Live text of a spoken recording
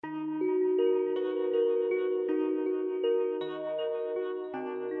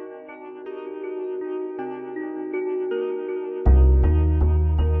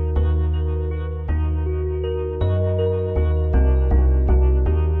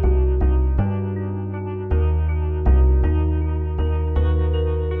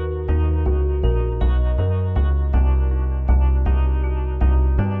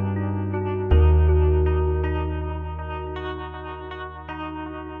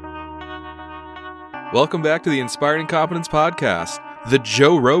Welcome back to the Inspired Incompetence Podcast, the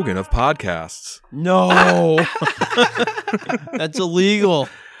Joe Rogan of podcasts. No, that's illegal.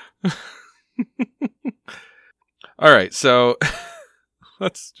 All right, so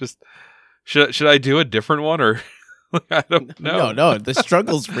let's just should I do a different one or I don't know. No, the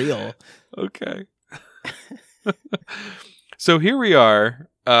struggle's real. Okay. So here we are,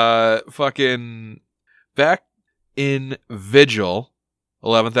 fucking back in Vigil,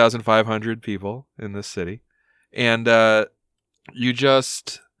 11,500 people in this city. And you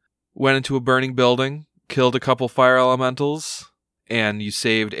just went into a burning building, killed a couple fire elementals, and you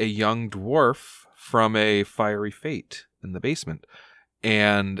saved a young dwarf from a fiery fate in the basement.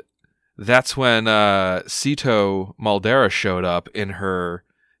 And that's when Sito Maldera showed up in her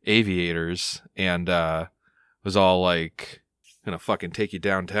aviators and was all like, gonna fucking take you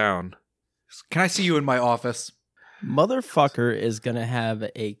downtown. Can I see you in my office? Motherfucker is gonna have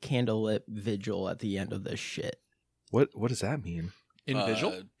a candlelit vigil at the end of this shit. What does that mean? In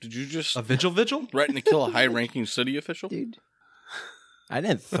vigil? Did you just A vigil? threaten to kill a high-ranking city official? Dude, I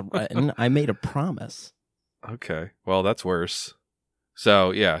didn't threaten. I made a promise. Okay, well that's worse. So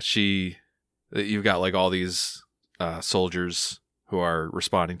yeah, you've got like all these soldiers who are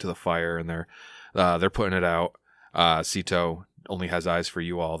responding to the fire, and they're putting it out. Sito only has eyes for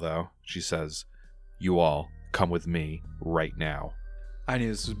you all, though. She says, "You all come with me right now." I knew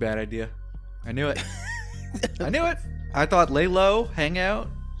this was a bad idea. I knew it. I knew it. I thought lay low, hang out,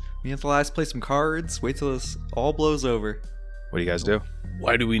 me and Thalias play some cards, wait till this all blows over. What do you guys do?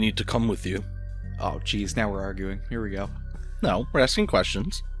 Why do we need to come with you? Oh, geez, now we're arguing. Here we go. No, we're asking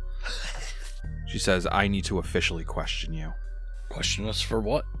questions. She says, "I need to officially question you." Question us for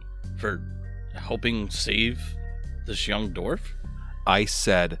what? For helping save this young dwarf? I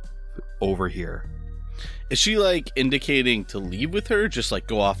said, over here. Is she like indicating to leave with her? Just like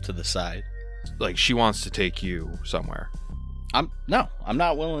go off to the side? Like she wants to take you somewhere. I'm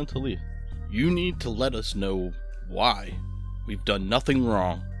not willing to leave. You need to let us know why. We've done nothing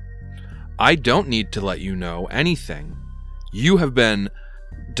wrong. I don't need to let you know anything. You have been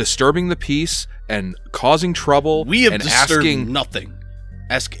disturbing the peace and causing trouble. We have and disturbed asking. nothing.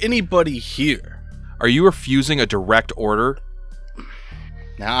 Ask anybody here. Are you refusing a direct order?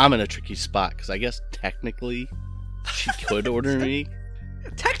 Now I'm in a tricky spot because I guess technically she could order me.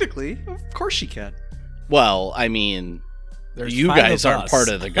 Technically, of course she can. Well, I mean, There's you 5 guys of aren't us. part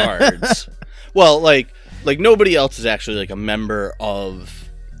of the guards. Well, like nobody else is actually like a member of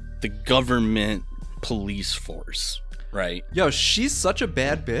the government police force, right? Yo, she's such a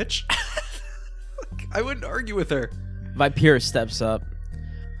bad bitch. I wouldn't argue with her. Viper steps up.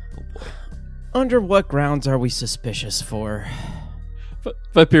 Under what grounds are we suspicious for?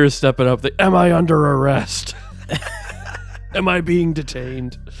 Viper is stepping up. Am I under arrest? Am I being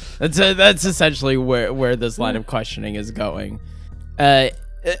detained? That's essentially where this line of questioning is going.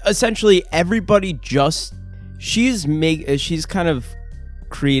 Essentially, everybody she's kind of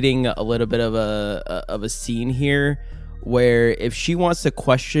creating a little bit of a scene here, where if she wants to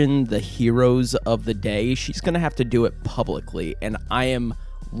question the heroes of the day, she's gonna have to do it publicly, and I am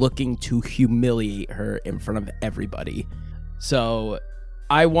looking to humiliate her in front of everybody. So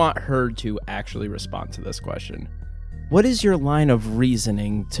I want her to actually respond to this question. What is your line of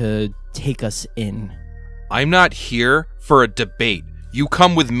reasoning to take us in? I'm not here for a debate. You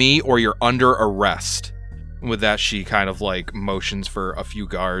come with me or you're under arrest. And with that, she kind of like motions for a few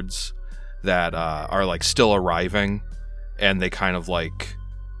guards that are like still arriving, and they kind of like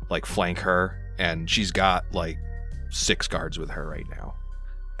flank her, and she's got like 6 guards with her right now.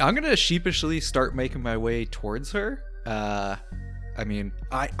 I'm gonna sheepishly start making my way towards her. I mean,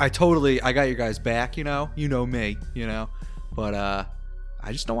 I got your guys back, you know me, but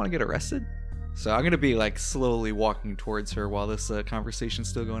I just don't want to get arrested. So I'm gonna be like slowly walking towards her while this conversation's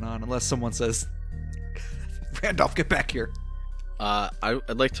still going on, unless someone says, "Randolph, get back here."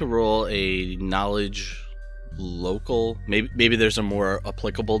 I'd like to roll a knowledge local. Maybe there's a more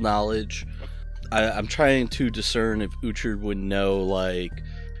applicable knowledge. I'm trying to discern if Uhtred would know like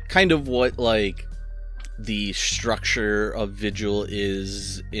kind of what like the structure of Vigil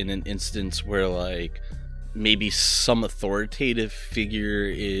is in an instance where like maybe some authoritative figure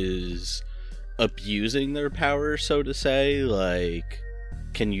is abusing their power, so to say. Like,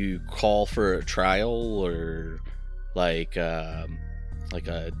 can you call for a trial, or like a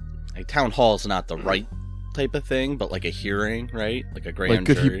town hall is not the right type of thing, but like a hearing, right? Like a grand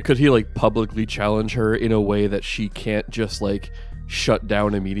jury. Could he like publicly challenge her in a way that she can't just like shut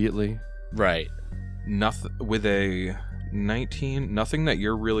down immediately? Right. Nothing with a 19, nothing that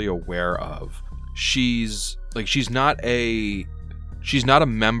you're really aware of. She's not a she's not a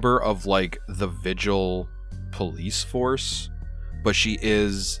member of like the Vigil police force, but she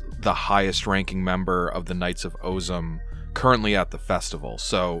is the highest ranking member of the Knights of Ozum currently at the festival.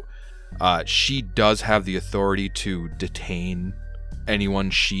 So she does have the authority to detain anyone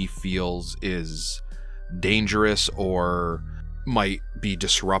she feels is dangerous or might be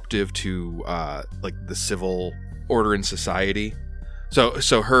disruptive to like the civil order in society.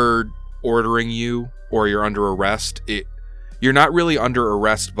 So her ordering you or you're under arrest, you're not really under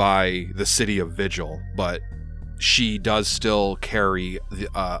arrest by the city of Vigil, but she does still carry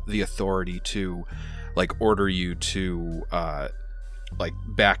the authority to like order you to like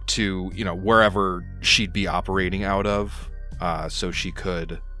back to, you know, wherever she'd be operating out of, so she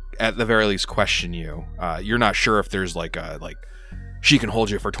could at the very least question you. You're not sure if there's like she can hold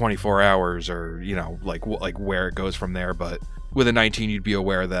you for 24 hours or, you know, like where it goes from there, but with a 19 you'd be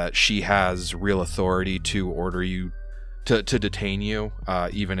aware that she has real authority to order you to detain you,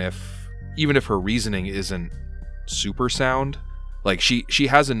 even if her reasoning isn't super sound. Like she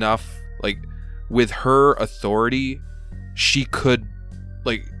has enough, like with her authority she could,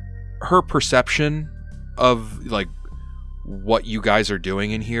 like, her perception of like what you guys are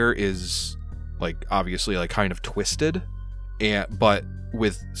doing in here is like obviously like kind of twisted, but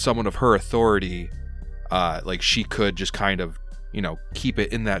with someone of her authority, like she could just kind of, you know, keep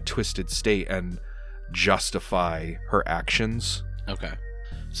it in that twisted state and justify her actions. Okay.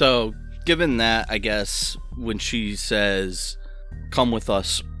 So, given that, I guess when she says, come with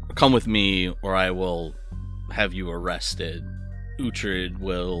me, or I will have you arrested, Uhtred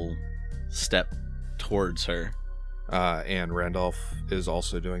will step towards her. And Randolph is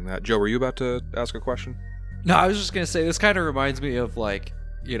also doing that. Joe, were you about to ask a question? No, I was just going to say, this kind of reminds me of, like,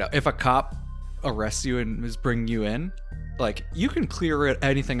 you know, if a cop arrests you and is bringing you in, like, you can clear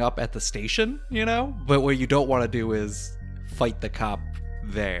anything up at the station, you know? But what you don't want to do is fight the cop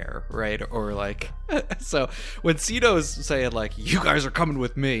there, right? Or, like, so when Cito's saying, like, you guys are coming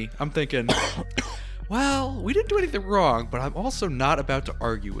with me, I'm thinking, well, we didn't do anything wrong, but I'm also not about to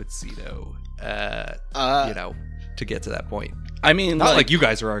argue with Cito, you know, to get to that point. I mean, not like you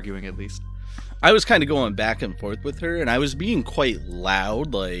guys are arguing, at least. I was kind of going back and forth with her, and I was being quite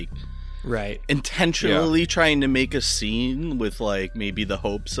loud, like, right, intentionally trying to make a scene with, like, maybe the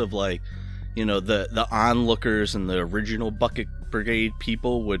hopes of, like, you know, the onlookers and the original Bucket Brigade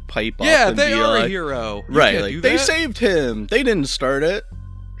people would pipe up and they be are like, a hero. You right, can't like, do they that. saved him. They didn't start it.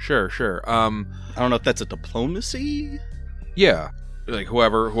 Sure. I don't know if that's a diplomacy. Yeah. Like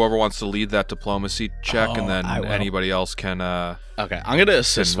whoever wants to lead that diplomacy check, and then I will. anybody else can Okay, I'm gonna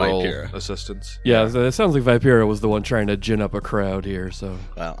assist roll Vipera. assistance. Yeah, so it sounds like Vipera was the one trying to gin up a crowd here, so.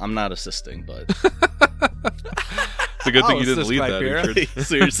 Well, I'm not assisting, but It's a good thing you didn't assist lead that. Vipera. Uhtred.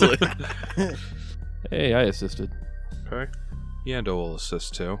 seriously. Hey, I assisted. Okay. Yando will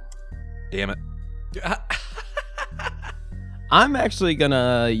assist too. Damn it. I'm actually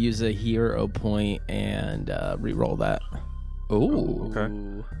gonna use a hero point and re-roll that. Oh,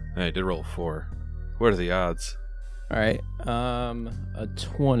 Okay. I did roll a 4. What are the odds? All right. A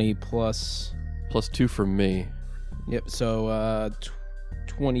 20 plus. +2 from me. Yep. So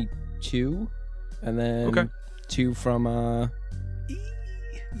 22, and then Okay. 2 from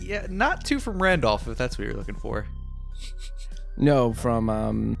Yeah, not 2 from Randolph, if that's what you're looking for. no from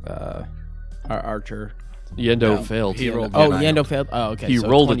our Archer. Yendo No, failed. he rolled Oh, nine. Yendo failed. Oh, okay. He so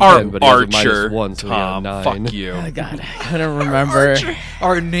rolled a 22. 10, but he has a Archer, -1, so Tom, he got 9. fuck you. Oh, God, I couldn't remember.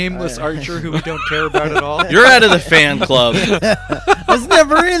 Our nameless Archer who we don't care about at all. You're out of the fan club. I was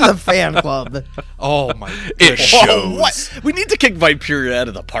never in the fan club. Oh my It goodness. shows. What? We need to kick Vipera out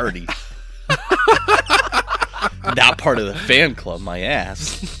of the party. Not part of the fan club, my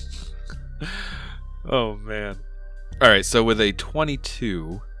ass. Oh man. All right, so with a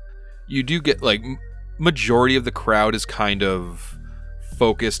 22, you do get like majority of the crowd is kind of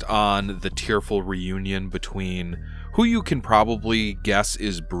focused on the tearful reunion between who you can probably guess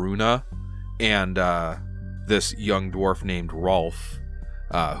is Bruna and this young dwarf named Rolf,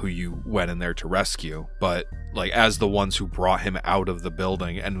 who you went in there to rescue, but like as the ones who brought him out of the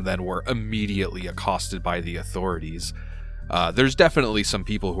building and then were immediately accosted by the authorities. There's definitely some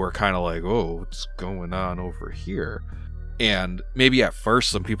people who are kind of like, oh, what's going on over here? And maybe at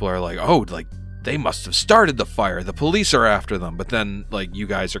first some people are like, oh, like they must have started the fire. The police are after them. But then like you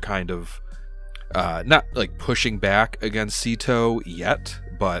guys are kind of not like pushing back against Cito yet,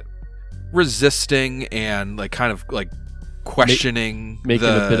 but resisting and like kind of like questioning Making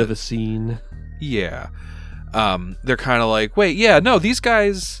a bit of a scene. Yeah. They're kind of like, wait, yeah, no, these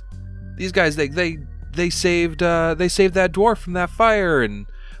guys they saved that dwarf from that fire, and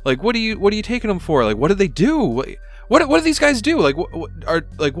like, what are you taking them for? Like, what did they do? what do these guys do? Like,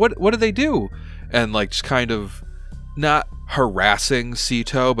 what do they do? And like, just kind of not harassing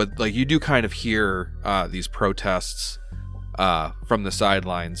Sito, but like you do kind of hear these protests from the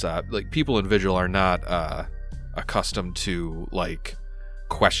sidelines. Like, people in Vigil are not accustomed to like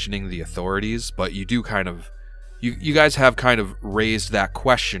questioning the authorities, but you do kind of you guys have kind of raised that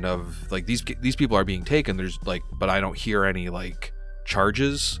question of like these people are being taken. There's like, but I don't hear any like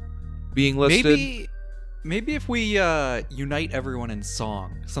charges being listed. Maybe if we unite everyone in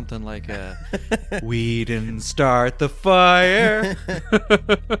song, something like "We didn't start the fire."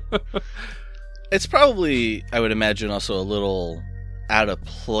 It's probably, I would imagine, also a little out of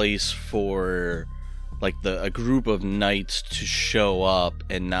place for like a group of knights to show up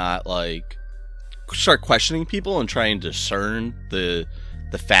and not like start questioning people and try and discern the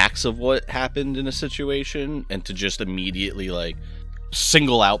facts of what happened in a situation, and to just immediately like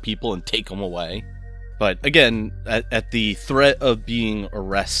single out people and take them away. But again, at the threat of being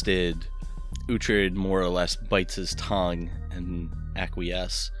arrested, Uhtred more or less bites his tongue and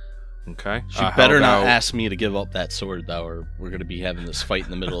acquiesce. Okay. She better not ask me to give up that sword, though, or we're going to be having this fight in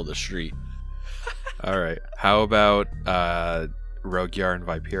the middle of the street. All right. How about Rogyar and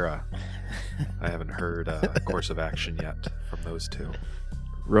Vipera? I haven't heard a course of action yet from those two.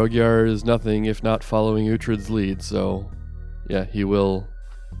 Rogyar is nothing if not following Uhtred's lead, so yeah, he'll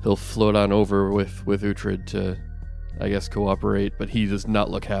float on over with Uhtred to, I guess, cooperate, but he does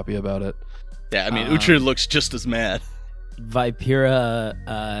not look happy about it. Yeah, I mean, Uhtred looks just as mad.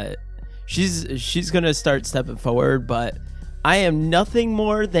 Vipera, she's gonna start stepping forward, but I am nothing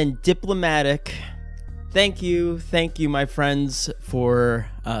more than diplomatic. Thank you, my friends, for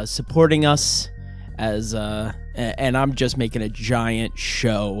supporting us as and I'm just making a giant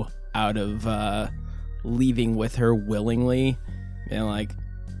show out of leaving with her willingly, and like,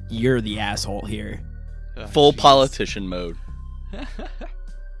 you're the asshole here. Full politician mode.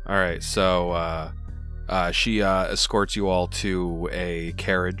 All right, so she escorts you all to a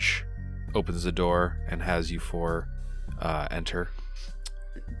carriage, opens the door, and has you four enter.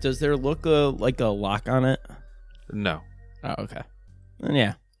 Does there look like a lock on it? No. Oh, okay. Then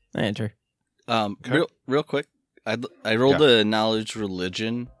yeah, I enter. Real quick, I rolled a knowledge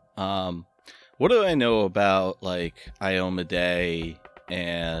religion. What do I know about like Iomedae,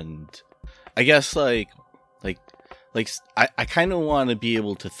 and I guess like I kind of want to be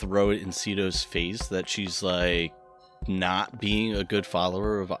able to throw it in Sito's face that she's like not being a good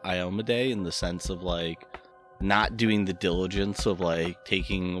follower of Iomedae, in the sense of like not doing the diligence of like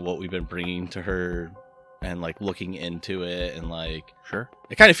taking what we've been bringing to her and like looking into it, and like Sure.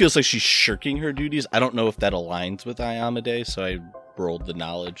 it kind of feels like she's shirking her duties. I don't know if that aligns with Iomedae, so I rolled the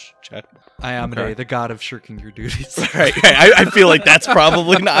knowledge check. Iomedae, the god of shirking your duties. Right. I feel like that's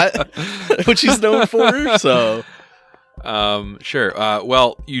probably not what she's known for. So, sure.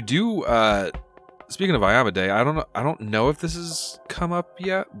 Well, you do. Speaking of Iomedae, I don't know if this has come up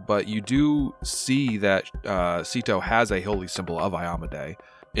yet, but you do see that Sito has a holy symbol of Iomedae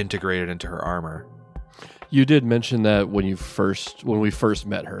integrated into her armor. You did mention that when we first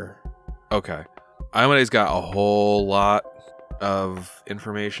met her. Okay. Iomedae's got a whole lot of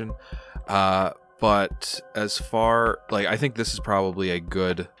information, but as far like, I think this is probably a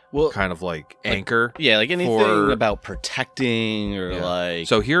good kind of like anchor. Yeah, like anything about protecting or like.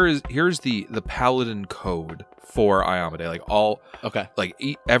 So here's the paladin code for Iomedae. Like all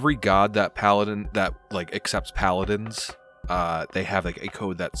every god that like accepts paladins, they have like a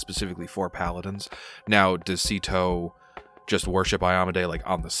code that's specifically for paladins. Now, does Sito just worship Iomedae like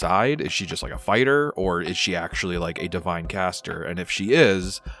on the side? Is she just like a fighter, or is she actually like a divine caster? And if she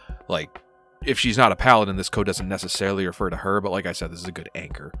is, like, if she's not a paladin, this code doesn't necessarily refer to her, but like I said, this is a good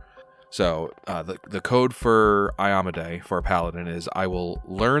anchor. So the code for Iomedae for a paladin is: I will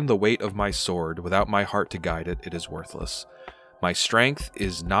learn the weight of my sword. Without my heart to guide it, it is worthless. My strength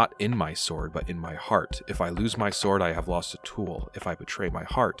is not in my sword, but in my heart. If I lose my sword, I have lost a tool. If I betray my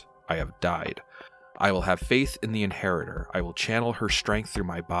heart, I have died. I will have faith in the inheritor. I will channel her strength through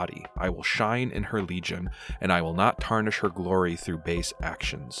my body. I will shine in her legion, and I will not tarnish her glory through base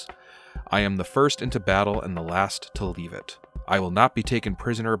actions. I am the first into battle and the last to leave it. I will not be taken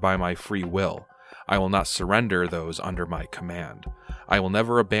prisoner by my free will. I will not surrender those under my command. I will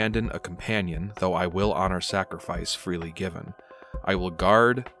never abandon a companion, though I will honor sacrifice freely given. I will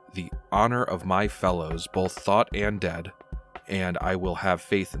guard the honor of my fellows, both thought and dead, and I will have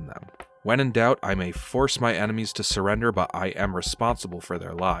faith in them. When in doubt, I may force my enemies to surrender, but I am responsible for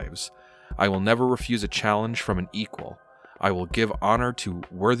their lives. I will never refuse a challenge from an equal. I will give honor to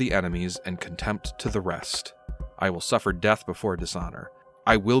worthy enemies and contempt to the rest. I will suffer death before dishonor.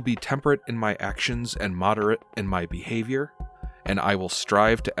 I will be temperate in my actions and moderate in my behavior, and I will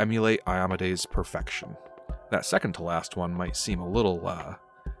strive to emulate Iomede's perfection. That second to last one might seem a little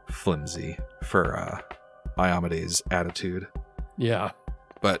flimsy for Iomede's attitude. Yeah.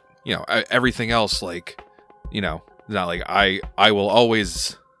 But, everything else, like, not like I will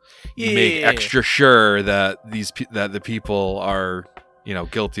always make extra sure that that the people are,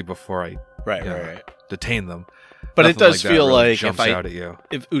 guilty before I Right. detain them. But Nothing it does like that feel really like jumps out at you.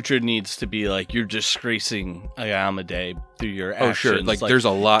 if Uhtred needs to be like, you're disgracing Ayamade through your actions. Oh, sure. Like, there's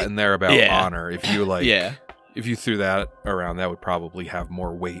a lot in there about Yeah. honor. If you Yeah. if you threw that around, that would probably have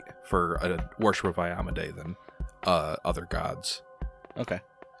more weight for a worship of Ayamade than other gods. Okay.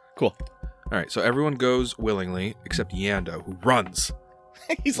 Cool. All right, so everyone goes willingly except Yando, who runs.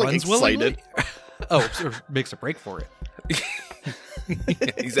 He's like Runs excited. willingly? Oh, sort of makes a break for it.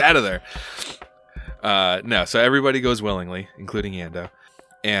 He's out of there. No, so everybody goes willingly, including Yando.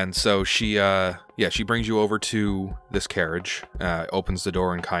 And so she brings you over to this carriage, opens the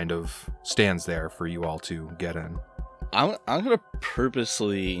door, and kind of stands there for you all to get in. I'm gonna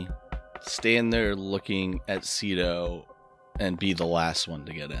purposely stand there looking at Ceto and be the last one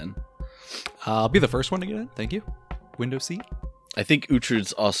to get in. I'll be the first one to get in. Thank you. Window seat. I think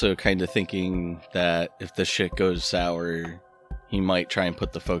Uhtred's also kind of thinking that if the shit goes sour, he might try and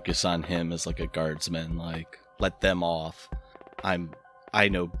put the focus on him as like a guardsman, like let them off. I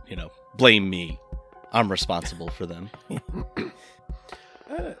know, blame me. I'm responsible for them.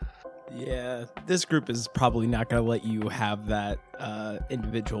 Yeah, this group is probably not going to let you have that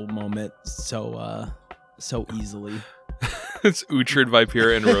individual moment so easily. It's Uhtred,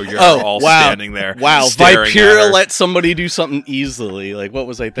 Vipera, and Rogier Oh, all wow. standing there. Wow, staring at Vipera her. let somebody do something easily. Like, what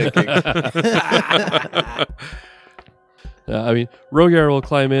was I thinking? I mean, Rogier will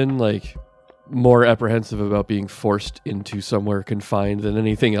climb in, like, more apprehensive about being forced into somewhere confined than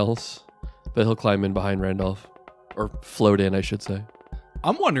anything else. But he'll climb in behind Randolph. Or float in, I should say.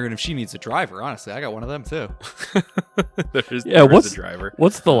 I'm wondering if she needs a driver. Honestly, I got one of them too. There's what's a driver.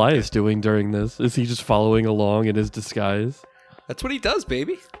 What's Thalias doing during this? Is he just following along in his disguise? That's what he does,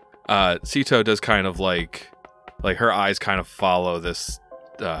 baby. Ceto does kind of like her eyes kind of follow this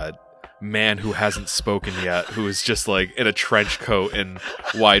man who hasn't spoken yet, who is just like in a trench coat and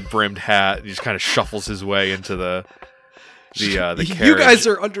wide brimmed hat. He just kind of shuffles his way into the carriage. You guys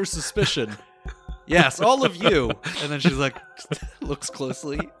are under suspicion. Yes, all of you. And then she's like, looks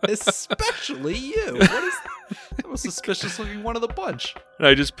closely, especially you. What is the most suspicious looking one of the bunch? And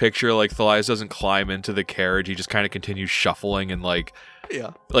I just picture like Thalias doesn't climb into the carriage. He just kind of continues shuffling and like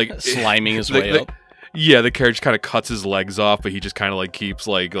Sliming his way up. Yeah, the carriage kind of cuts his legs off, but he just kind of like keeps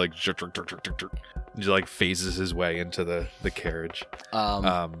like just like phases his way into the carriage.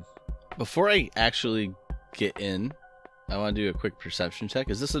 Before I actually get in, I want to do a quick perception check.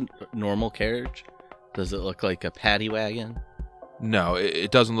 Is this a normal carriage? Does it look like a paddy wagon? No,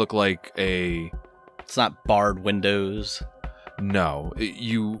 it doesn't look like a. It's not barred windows. No,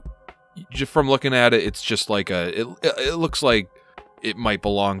 you just from looking at it, it's just like a. It looks like it might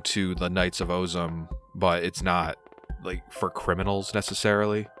belong to the Knights of Ozum, but it's not like for criminals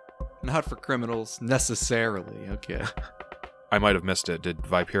necessarily. Not for criminals necessarily. Okay. I might have missed it. Did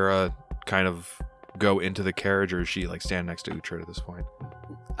Vipera kind of go into the carriage, or is she like stand next to Uhtred at this point?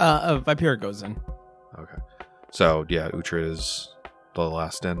 Vipera goes in. Okay. So yeah, Uhtred is the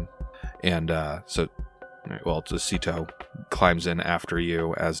last in, and Ceto climbs in after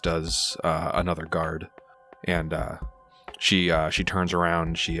you, as does another guard, and she turns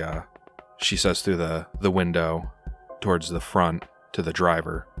around. She says through the window towards the front to the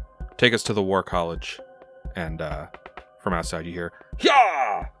driver, "Take us to the War College," and from outside you hear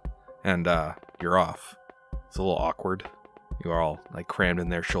 "Yeah!" and you're off. It's a little awkward. You are all like crammed in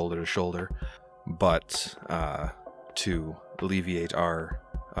there shoulder to shoulder. But to alleviate our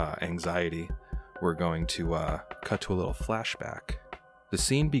anxiety, we're going to cut to a little flashback. The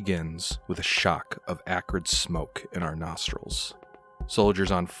scene begins with a shock of acrid smoke in our nostrils.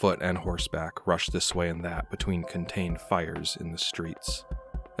 Soldiers on foot and horseback rush this way and that between contained fires in the streets.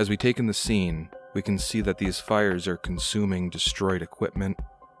 As we take in the scene, we can see that these fires are consuming destroyed equipment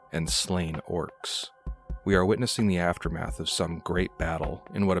and slain orcs. We are witnessing the aftermath of some great battle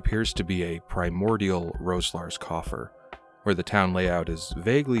in what appears to be a primordial Roslar's coffer, where the town layout is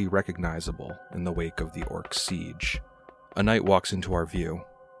vaguely recognizable in the wake of the orc siege. A knight walks into our view,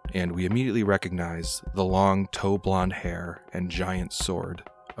 and we immediately recognize the long tow-blonde hair and giant sword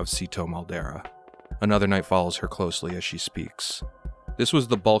of Ceto Maldera. Another knight follows her closely as she speaks. This was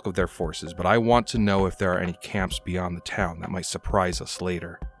the bulk of their forces, but I want to know if there are any camps beyond the town that might surprise us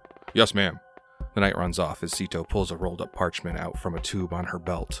later. Yes, ma'am. The knight runs off as Sito pulls a rolled-up parchment out from a tube on her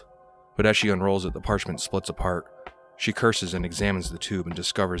belt. But as she unrolls it, the parchment splits apart. She curses and examines the tube and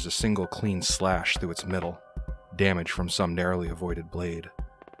discovers a single clean slash through its middle, damage from some narrowly avoided blade.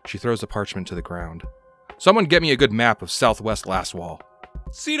 She throws the parchment to the ground. "Someone get me a good map of southwest Lastwall."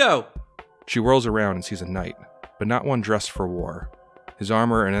 Cito! She whirls around and sees a knight, but not one dressed for war. His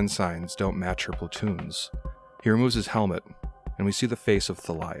armor and ensigns don't match her platoon's. He removes his helmet, and we see the face of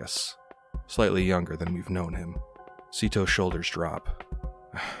Thalias, slightly younger than we've known him. Sito's shoulders drop.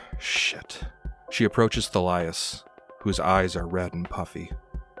 Shit. She approaches Thalias, whose eyes are red and puffy.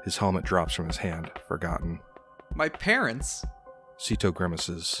 His helmet drops from his hand, forgotten. My parents? Sito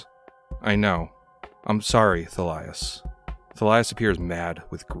grimaces. "I know. I'm sorry, Thalias." Thalias appears mad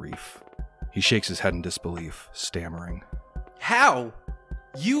with grief. He shakes his head in disbelief, stammering. How?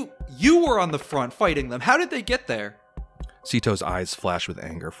 You were on the front fighting them. How did they get there? Sito's eyes flash with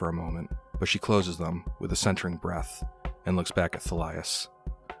anger for a moment, but she closes them with a centering breath and looks back at Thalias.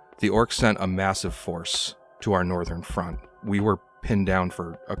 "The orcs sent a massive force to our northern front. We were pinned down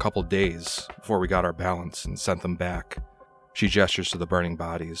for a couple days before we got our balance and sent them back." She gestures to the burning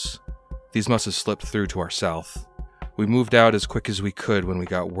bodies. "These must have slipped through to our south. We moved out as quick as we could when we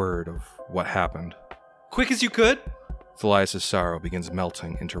got word of what happened." Quick as you could? Thalias' sorrow begins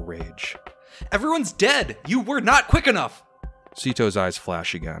melting into rage. Everyone's dead. You were not quick enough. Sito's eyes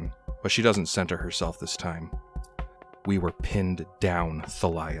flash again, but she doesn't center herself this time. "We were pinned down,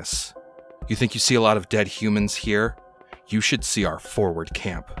 Thalias. You think you see a lot of dead humans here? You should see our forward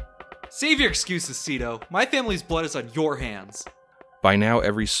camp." Save your excuses, Cito. My family's blood is on your hands. By now,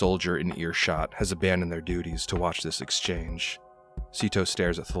 every soldier in earshot has abandoned their duties to watch this exchange. Sito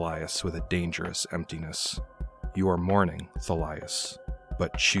stares at Thalias with a dangerous emptiness. "You are mourning, Thalias,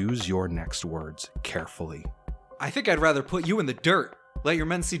 but choose your next words carefully." I think I'd rather put you in the dirt. Let your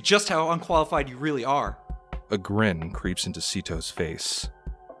men see just how unqualified you really are. A grin creeps into Sito's face.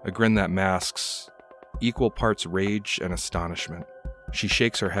 A grin that masks equal parts rage and astonishment. She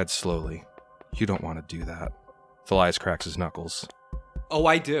shakes her head slowly. "You don't want to do that." Thalias cracks his knuckles. Oh,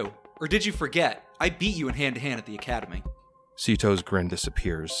 I do. Or did you forget? I beat you in hand-to-hand at the academy. Sito's grin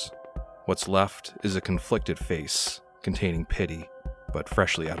disappears. What's left is a conflicted face, containing pity, but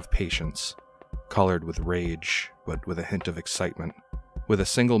freshly out of patience, colored with rage, but with a hint of excitement. With a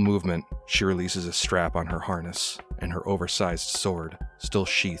single movement, she releases a strap on her harness, and her oversized sword, still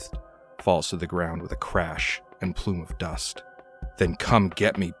sheathed, falls to the ground with a crash and plume of dust. "Then come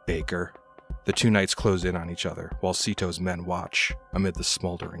get me, Baker." The two knights close in on each other, while Sito's men watch amid the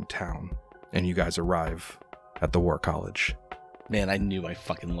smoldering town. And you guys arrive at the War College. Man, I knew I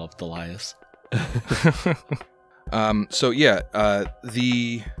fucking loved Thalias.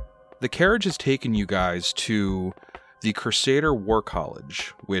 The carriage has taken you guys to the Crusader War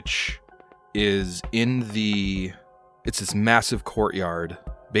College, which is it's this massive courtyard,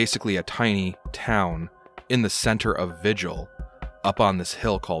 basically a tiny town in the center of Vigil, up on this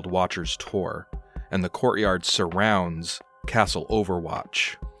hill called Watcher's Tor, and the courtyard surrounds Castle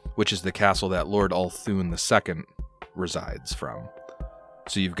Overwatch, which is the castle that Lord Ulthune II resides from.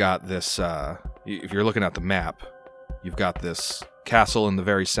 So you've got this, if you're looking at the map, you've got this castle in the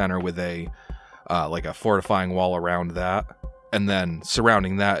very center with a fortifying wall around that, and then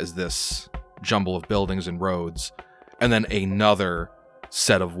surrounding that is this jumble of buildings and roads, and then another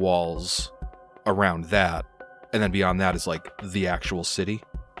set of walls around that, and then beyond that is like the actual city.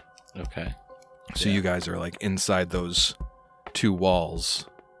 Okay. So you guys are like inside those two walls.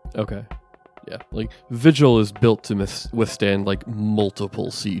 Okay. Yeah, like Vigil is built to withstand like multiple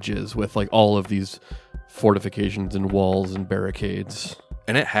sieges with like all of these fortifications and walls and barricades.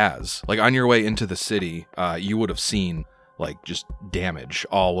 And it has. Like on your way into the city, you would have seen like just damage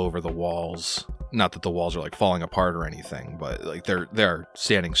all over the walls. Not that the walls are like falling apart or anything, but like they're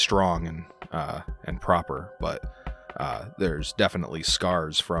standing strong and proper. But there's definitely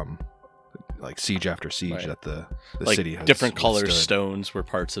scars from like siege after siege Right. that the Like city has different color withstood. stones where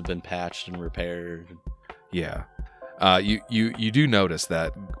parts have been patched and repaired. Yeah. You do notice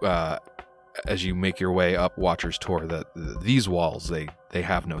that as you make your way up Watcher's Tor that these walls they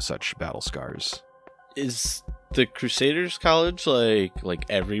have no such battle scars. Is the Crusaders College like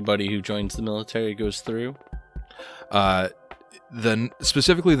everybody who joins the military goes through?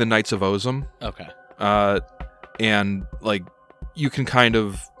 Specifically the Knights of Ozum, Okay. and like you can kind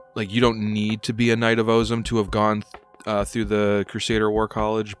of like you don't need to be a Knight of Ozum to have gone through the Crusader War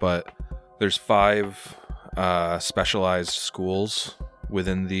College, but there's 5 specialized schools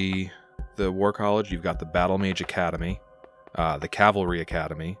within the War College. You've got the Battle Mage Academy, the Cavalry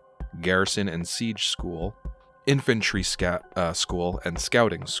Academy, Garrison and Siege School, Infantry School, and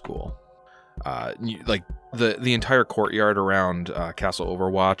Scouting School. like the entire courtyard around Castle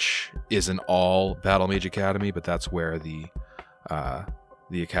Overwatch isn't all Battle Mage Academy, but that's where the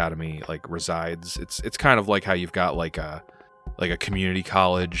academy like resides. It's kind of like how you've got like a community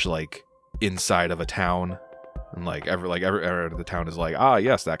college like inside of a town, and like every the town is like, ah,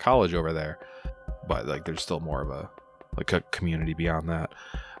 yes, that college over there, but like there's still more of a community beyond that.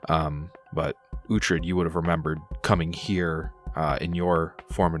 But Uhtred, you would have remembered coming here in your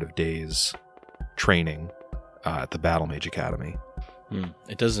formative days training at the Battle Mage Academy.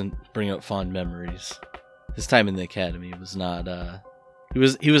 It doesn't bring up fond memories. His time in the academy was not he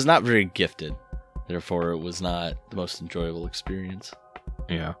was not very gifted, therefore it was not the most enjoyable experience.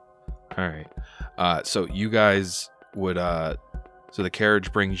 Yeah. All right. So you guys would so the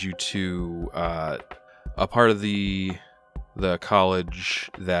carriage brings you to a part of the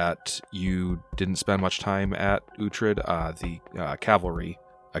college that you didn't spend much time at, Uhtred, the Cavalry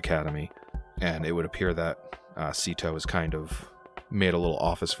Academy, and it would appear that Sito has kind of made a little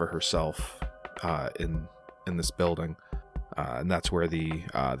office for herself in this building, and that's where the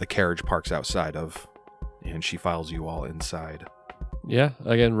carriage parks outside of, and she files you all inside. Yeah,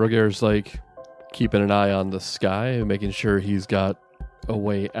 again, Roger's like keeping an eye on the sky and making sure he's got a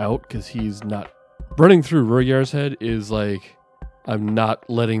way out, because he's not running through Roger's head is like, I'm not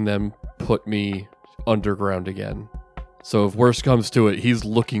letting them put me underground again. So if worse comes to it, he's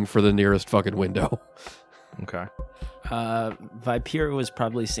looking for the nearest fucking window. Okay. Vipera was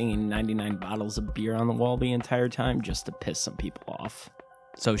probably singing 99 bottles of beer on the wall the entire time just to piss some people off.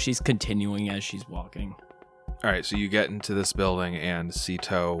 So she's continuing as she's walking. All right, so you get into this building, and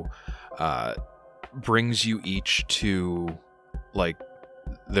Sito brings you each to, like,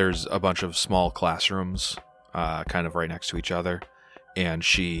 there's a bunch of small classrooms kind of right next to each other, and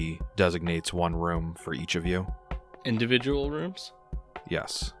she designates one room for each of you. Individual rooms?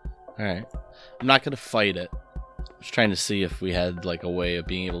 Yes. All right. I'm not going to fight it. I was trying to see if we had, like, a way of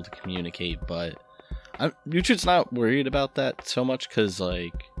being able to communicate, but Uhtred's not worried about that so much, because,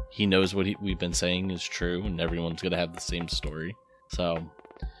 like, he knows what we've been saying is true, and everyone's going to have the same story. So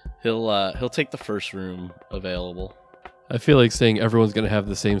he'll take the first room available. I feel like saying everyone's going to have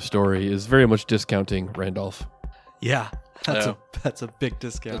the same story is very much discounting Randolph. Yeah, that's a big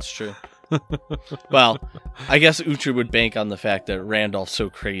discount. That's true. Well, I guess Uhtred would bank on the fact that Randolph's so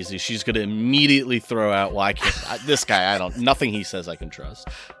crazy, she's going to immediately throw out, well, I can't, this guy, nothing he says I can trust.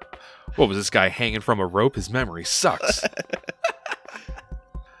 What was this guy hanging from a rope? His memory sucks.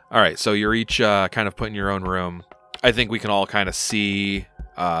 All right, so you're each kind of put in your own room. I think we can all kind of see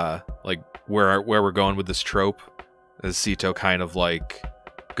like where we're going with this trope, as Sito kind of like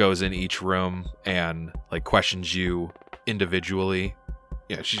goes in each room and like questions you individually.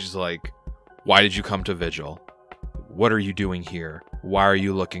 Yeah, she's just like, why did you come to Vigil? What are you doing here? Why are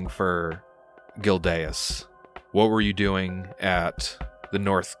you looking for Gildeus? What were you doing at the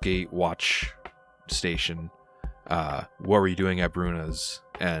Northgate Watch Station? What were you doing at Bruna's?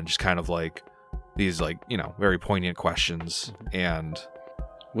 And just kind of like these, like, you know, very poignant questions. And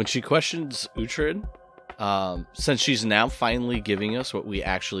when she questions Uhtred, since she's now finally giving us what we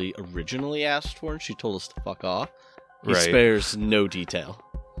actually originally asked for, and she told us to fuck off, he spares no detail.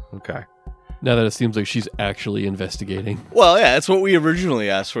 Okay. Now that it seems like she's actually investigating. Well, yeah, that's what we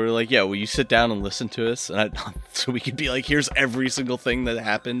originally asked for. Like, yeah, will you sit down and listen to us? And so we could be like, here's every single thing that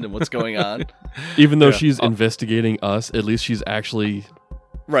happened and what's going on. Even though she's investigating us, at least she's actually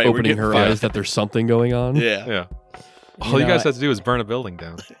opening her eyes that there's something going on. Yeah. All you guys have to do is burn a building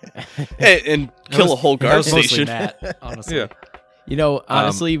down. and kill a whole guard station. Matt, honestly. Yeah. You know,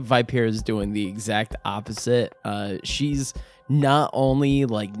 honestly, Vipera is doing the exact opposite. She's not only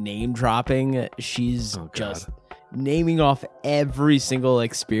like name dropping, she's just naming off every single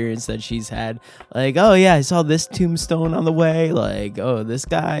experience that she's had. Like, oh yeah, I saw this tombstone on the way. Like, oh, this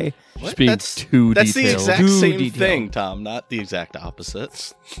guy. Just being too detailed. That's the exact same thing, Tom, not the exact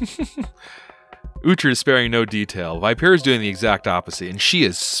opposite. Uhtred is sparing no detail. Vipera is doing the exact opposite, and she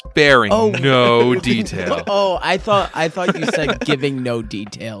is sparing no detail. Oh, I thought you said giving no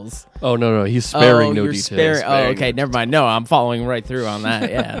details. Oh no, he's sparing no details. Okay, never mind. No, I'm following right through on that.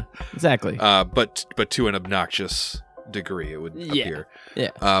 Yeah, exactly. But to an obnoxious degree, it would appear.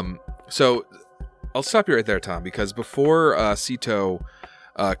 Yeah. So I'll stop you right there, Tom, because before Sito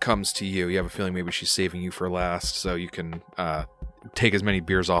comes to you, you have a feeling maybe she's saving you for last, so you can take as many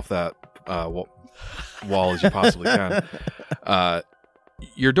beers off that wall as you possibly can.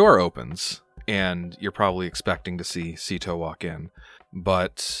 Your door opens, and you're probably expecting to see Sito walk in,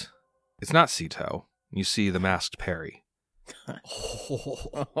 but it's not Sito. You see the masked Perry.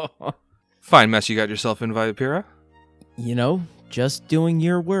 Fine mess you got yourself in, Vipera. You know, just doing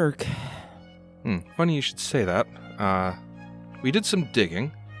your work. Funny you should say that. We did some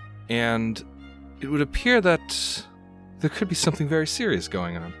digging, and it would appear that there could be something very serious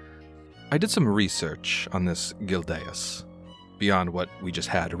going on. I did some research on this Gildeus, beyond what we just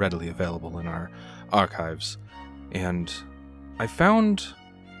had readily available in our archives, and I found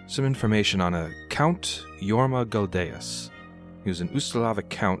some information on a Count Yorma Gildeus. He was an Ustalavic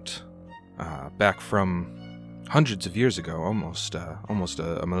count back from hundreds of years ago, almost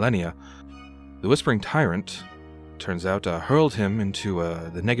a millennia. The Whispering Tyrant, turns out, hurled him into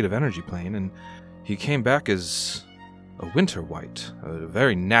the negative energy plane, and he came back as a Winter White, a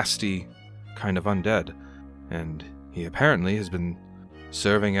very nasty kind of undead, and he apparently has been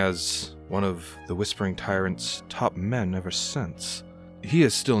serving as one of the Whispering Tyrant's top men ever since. He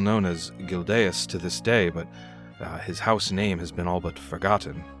is still known as Gildeus to this day, but his house name has been all but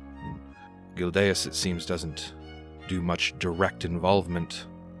forgotten. Gildeus, it seems, doesn't do much direct involvement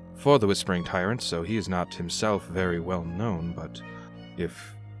for the Whispering Tyrant, so he is not himself very well known, but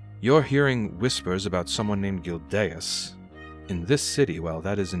if you're hearing whispers about someone named Gildeus in this city, well,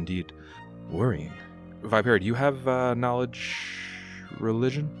 that is indeed worrying. Viper, do you have knowledge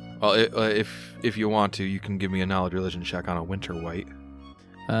religion? Well, if you want to, you can give me a knowledge religion check on a Winter White.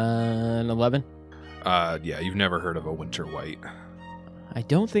 An 11. Yeah, you've never heard of a Winter White. I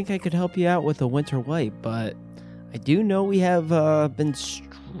don't think I could help you out with a Winter White, but I do know we have been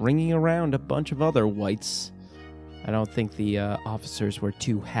stringing around a bunch of other whites. I don't think the officers were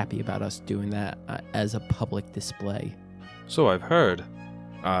too happy about us doing that as a public display. So I've heard.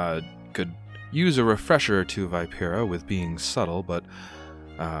 Could use a refresher or two, Vipera, with being subtle, but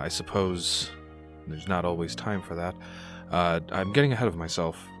I suppose there's not always time for that. I'm getting ahead of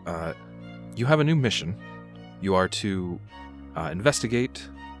myself. You have a new mission. You are to investigate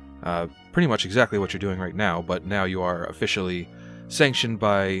pretty much exactly what you're doing right now, but now you are officially sanctioned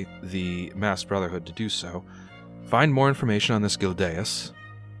by the Masked Brotherhood to do so. Find more information on this Gildeus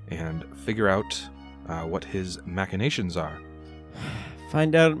and figure out what his machinations are.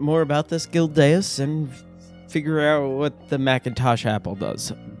 Find out more about this Gildeus and figure out what the Macintosh apple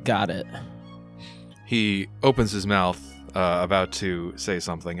does. Got it. He opens his mouth, about to say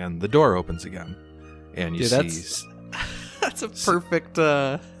something, and the door opens again. And you see... That's a perfect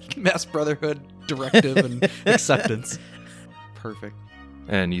Masked Brotherhood directive and acceptance. Perfect.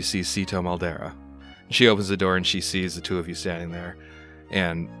 And you see Sito Maldera. She opens the door and she sees the two of you standing there.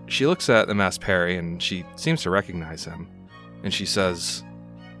 And she looks at the masked Perry and she seems to recognize him. And she says,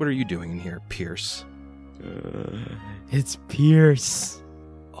 "What are you doing in here, Pierce?" It's Pierce.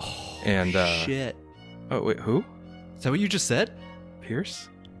 Oh, And, shit. Oh, wait, who? Is that what you just said? Pierce?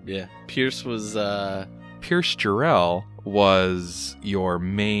 Yeah. Pierce was Pierce Jarrell was your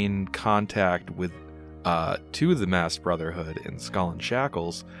main contact with to the Masked Brotherhood in Skull and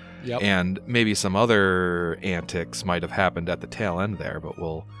Shackles. Yep. And maybe some other antics might have happened at the tail end there, but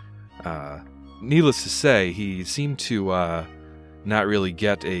we'll... needless to say, he seemed to not really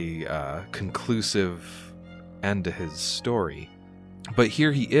get a conclusive end to his story. But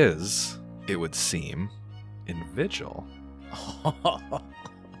here he is, it would seem, in Vigil.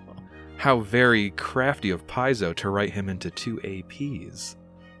 How very crafty of Paizo to write him into 2 APs.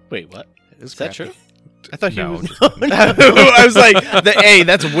 Wait, what? Is that true? I thought he No, was. just- I was like, A,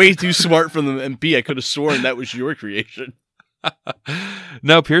 that's way too smart from them, and B, I could have sworn that was your creation.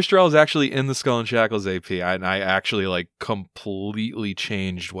 No, Pierce Jarrell is actually in the Skull and Shackles AP, and I actually completely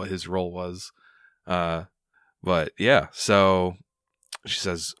changed what his role was. But yeah, so she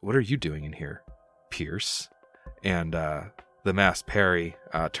says, "What are you doing in here, Pierce?" And the masked Perry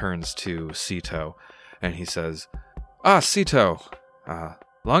turns to Sito, and he says, Sito,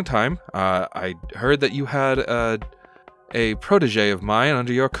 long time. I heard that you had a protege of mine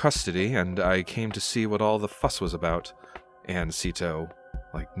under your custody, and I came to see what all the fuss was about." And Sito,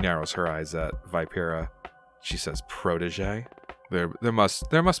 narrows her eyes at Vipera. She says, "Protege? There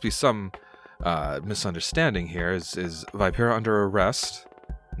must be some misunderstanding here. Is Vipera under arrest?"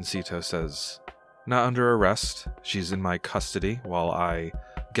 And Sito says, "Not under arrest. She's in my custody while I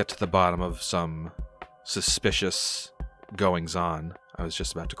get to the bottom of some suspicious goings-on. I was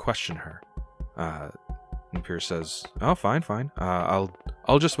just about to question her." And Pierce says, "Oh, fine.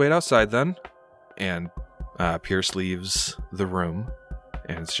 I'll just wait outside then." And Pierce leaves the room,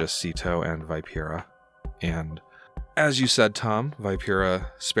 and it's just Sito and Vipera. And as you said, Tom, Vipera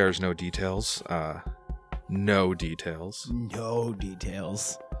spares no details. No details. No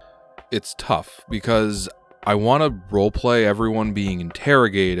details. It's tough because I want to roleplay everyone being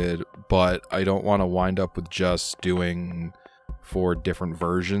interrogated, but I don't want to wind up with just doing 4 different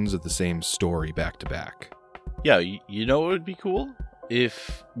versions of the same story back to back. Yeah, you know what would be cool?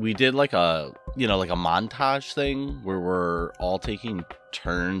 if we did like a montage thing where we're all taking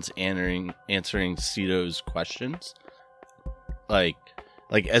turns answering Cito's questions, like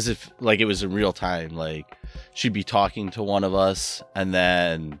as if like it was in real time, like she'd be talking to one of us and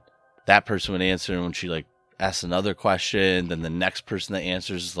then that person would answer, and when she like asks another question, then the next person that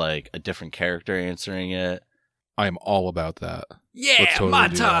answers is like a different character answering it. I am all about that. Yeah, Let's totally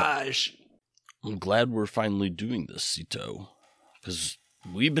do that. montage. I'm glad we're finally doing this, Cito, because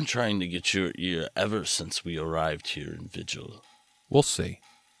we've been trying to get your ear ever since we arrived here in Vigil. We'll see.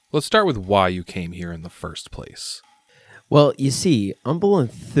 Let's start with why you came here in the first place. Well, you see, Umbel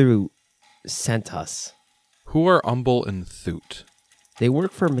and Thoot sent us. Who are Umbel and Thoot? They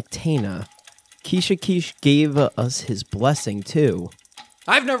work for Mctana. Keesh gave us his blessing, too.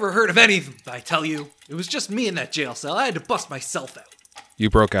 I've never heard of any of them, I tell you. It was just me in that jail cell. I had to bust myself out. You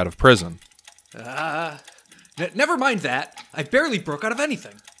broke out of prison. Never mind that. I barely broke out of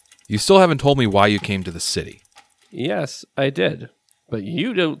anything. You still haven't told me why you came to the city. Yes, I did. But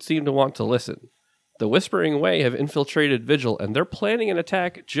you don't seem to want to listen. The Whispering Way have infiltrated Vigil, and they're planning an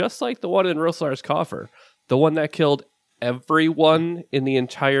attack just like the one in Roslar's Coffer. The one that killed everyone in the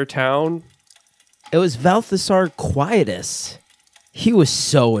entire town. It was Balthasar Quietus. He was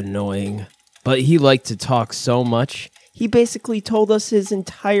so annoying, but he liked to talk so much. He basically told us his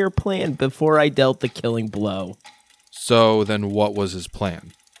entire plan before I dealt the killing blow. So then what was his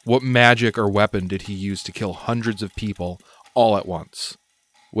plan? What magic or weapon did he use to kill hundreds of people all at once?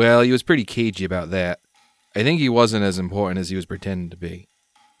 Well, he was pretty cagey about that. I think he wasn't as important as he was pretending to be.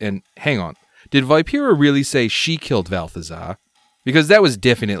 And hang on, did Vipera really say she killed Balthazar? Because that was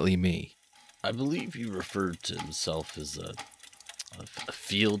definitely me. I believe he referred to himself as a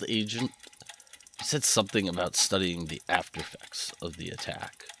field agent. He said something about studying the aftereffects of the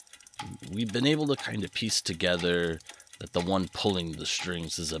attack. We've been able to kind of piece together that the one pulling the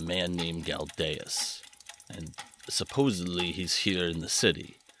strings is a man named Galdeus. And supposedly he's here in the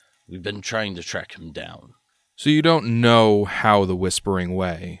city. We've been trying to track him down. So you don't know how the Whispering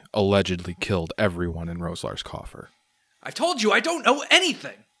Way allegedly killed everyone in Roslar's Coffer. I told you I don't know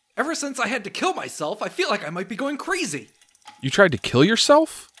anything. Ever since I had to kill myself, I feel like I might be going crazy. You tried to kill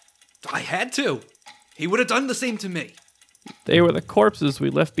yourself? I had to. He would have done the same to me. They were the corpses we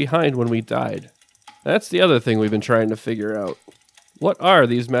left behind when we died. That's the other thing we've been trying to figure out. What are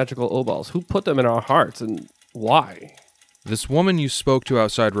these magical obols? Who put them in our hearts, and why? This woman you spoke to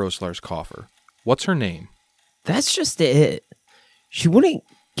outside Roslar's Coffer. What's her name? That's just it. She wouldn't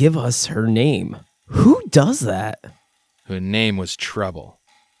give us her name. Who does that? Her name was Trouble.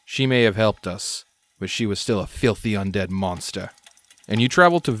 She may have helped us, but she was still a filthy undead monster. And you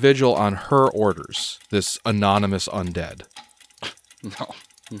traveled to Vigil on her orders, this anonymous undead. No,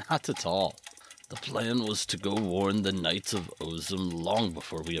 not at all. The plan was to go warn the Knights of Ozum long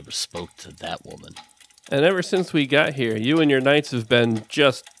before we ever spoke to that woman. And ever since we got here, you and your knights have been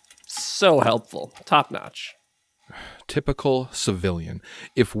just so helpful. Top notch. Typical civilian.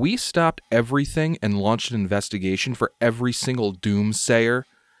 If we stopped everything and launched an investigation for every single doomsayer,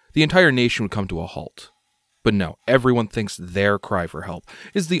 the entire nation would come to a halt. But no, everyone thinks their cry for help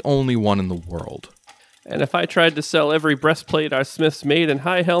is the only one in the world. And if I tried to sell every breastplate our smiths made in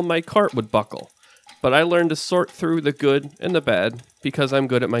High Helm, my cart would buckle. But I learned to sort through the good and the bad because I'm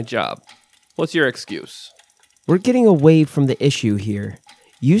good at my job. What's your excuse? We're getting away from the issue here.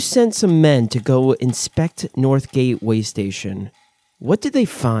 You sent some men to go inspect Northgate Way Station. What did they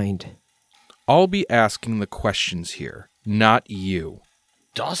find? I'll be asking the questions here, not you.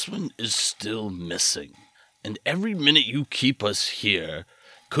 Doswin is still missing, and every minute you keep us here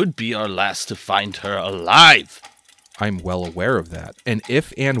could be our last to find her alive. I'm well aware of that, and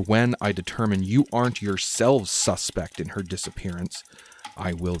if and when I determine you aren't yourselves suspect in her disappearance,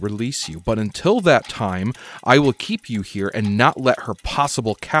 I will release you. But until that time, I will keep you here and not let her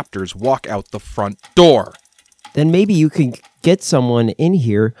possible captors walk out the front door. Then maybe you can get someone in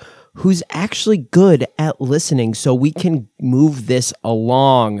here who's actually good at listening so we can move this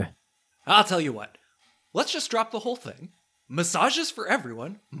along. I'll tell you what. Let's just drop the whole thing. Massages for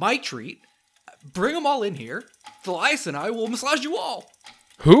everyone. My treat. Bring them all in here. Thelias and I will massage you all.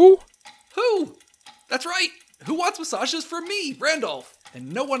 Who? Who? That's right. Who wants massages for me, Randolph,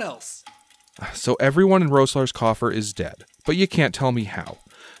 and no one else? So everyone in Roslar's Coffer is dead, but you can't tell me how.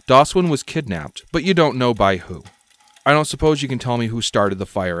 Doswin was kidnapped, but you don't know by who. I don't suppose you can tell me who started the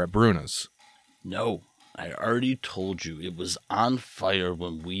fire at Bruna's. No, I already told you it was on fire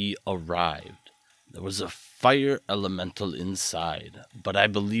when we arrived. There was a fire elemental inside, but I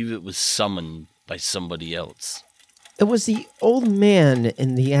believe it was summoned by somebody else. It was the old man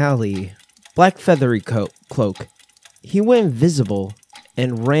in the alley. Black feathery cloak. He went invisible,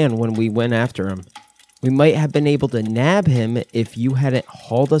 and ran when we went after him. We might have been able to nab him if you hadn't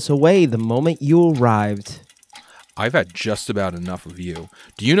hauled us away the moment you arrived. I've had just about enough of you.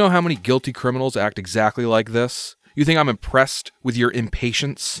 Do you know how many guilty criminals act exactly like this? You think I'm impressed with your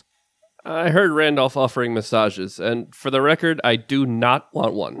impatience? I heard Randolph offering massages, and for the record, I do not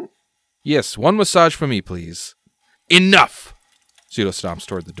want one. Yes, one massage for me, please. Enough! Cito stomps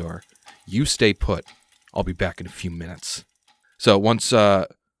toward the door. You stay put. I'll be back in a few minutes. So once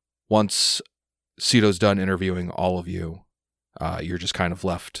Cito's done interviewing all of you, you're just kind of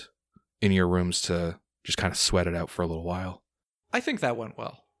left in your rooms to just kind of sweat it out for a little while. I think that went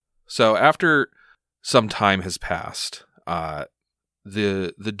well. So after some time has passed,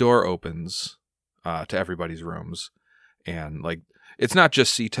 the door opens to everybody's rooms, and like it's not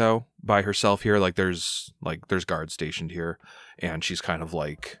just Cito by herself here. Like there's guards stationed here, and she's kind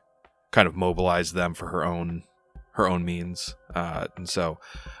of mobilized them for her own means. And so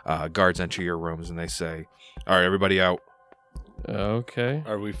guards enter your rooms and they say, "All right, everybody out." Okay.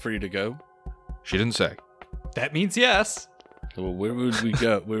 Are we free to go? She didn't say. That means yes. Well, where would we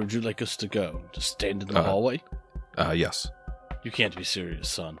go? Where would you like us to go? Just stand in the hallway? Yes. You can't be serious,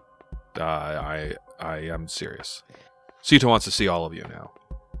 son. I am serious. Cito wants to see all of you now.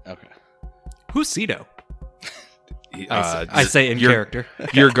 Okay. Who's Cito? I say in character.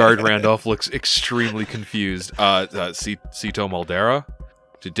 Your guard Randolph looks extremely confused. Cito Maldera?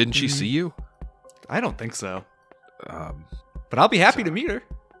 Didn't she see you? I don't think so. But I'll be happy to meet her.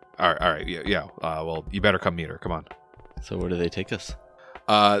 All right. Yeah. Well, you better come meet her. Come on. So where do they take us?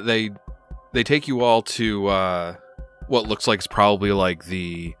 They take you all to what looks like it's probably like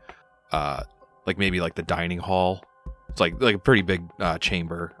the maybe like the dining hall. It's like a pretty big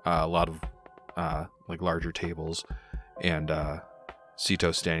chamber. A lot of like larger tables, and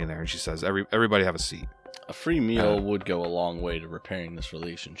Cito's standing there, and she says, "Everybody have a seat." A free meal would go a long way to repairing this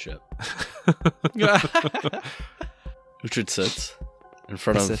relationship. Uhtred sits in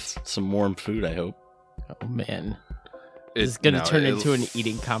front of some warm food, I hope. Oh, man. This is going to turn into an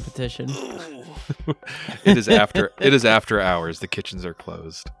eating competition. It is after hours. The kitchens are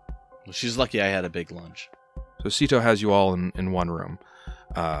closed. Well, she's lucky I had a big lunch. So Cito has you all in one room,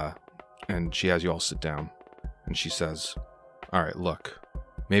 and she has you all sit down, and she says, "All right, look,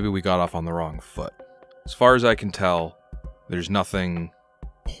 maybe we got off on the wrong foot. As far as I can tell, there's nothing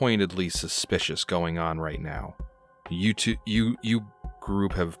pointedly suspicious going on right now. You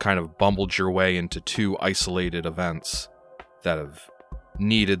group have kind of bumbled your way into two isolated events that have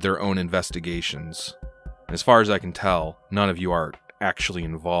needed their own investigations. And as far as I can tell, none of you are actually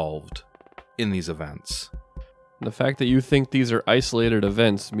involved in these events." The fact that you think these are isolated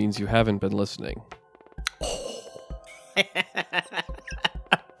events means you haven't been listening.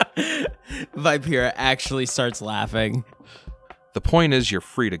 Vipera actually starts laughing. The point is you're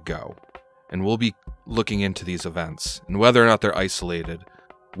free to go, and we'll be looking into these events, and whether or not they're isolated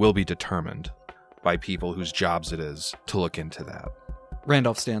will be determined by people whose jobs it is to look into that.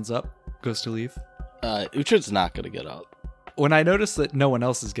 Randolph stands up, goes to leave. Uhtred's not going to get up. When I notice that no one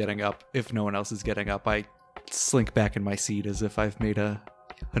else is getting up, if no one else is getting up, I slink back in my seat as if I've made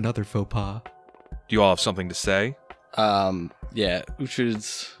another faux pas. Do you all have something to say? Yeah,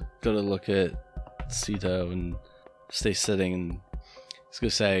 Uhtred's going to look at Cito and stay sitting, and he's going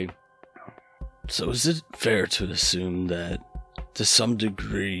to say, "So is it fair to assume that to some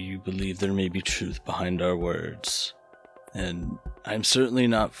degree you believe there may be truth behind our words? And I'm certainly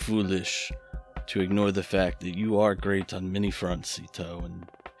not foolish to ignore the fact that you are great on many fronts, Cito, and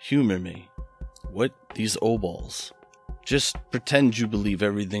humor me. What, these obols? Just pretend you believe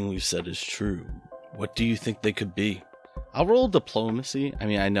everything we've said is true. What do you think they could be?" I'll roll diplomacy. I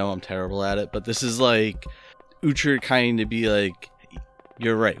mean, I know I'm terrible at it, but this is like Uhtred kind of be like,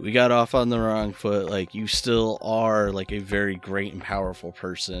 "You're right, we got off on the wrong foot. Like, you still are like a very great and powerful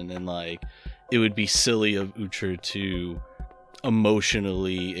person, and like it would be silly of Uhtred to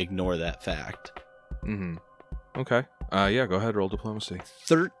emotionally ignore that fact." Mm-hmm. Okay. Yeah, go ahead, roll diplomacy.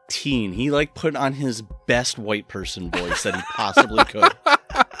 13. He like put on his best white person voice that he possibly could.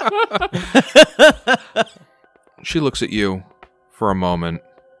 She looks at you for a moment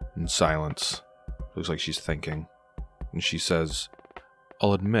in silence. Looks like she's thinking. And she says,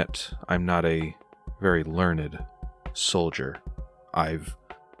 "I'll admit I'm not a very learned soldier. I've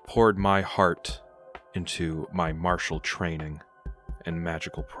poured my heart into my martial training and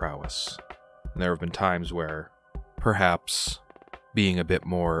magical prowess. And there have been times where perhaps being a bit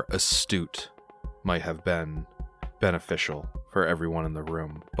more astute might have been beneficial for everyone in the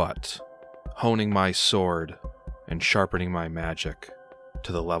room, but honing my sword and sharpening my magic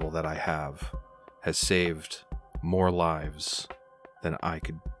to the level that I have has saved more lives than I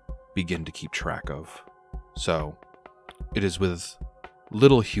could begin to keep track of. So, it is with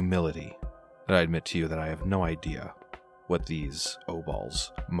little humility that I admit to you that I have no idea what these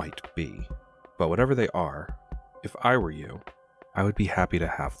obols might be. But whatever they are, if I were you, I would be happy to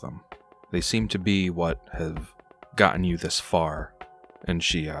have them. They seem to be what have gotten you this far. And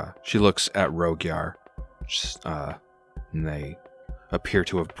she looks at Rogyar, and they appear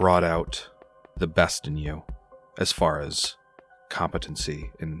to have brought out the best in you as far as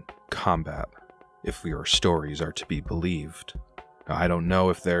competency in combat, if your stories are to be believed. Now, I don't know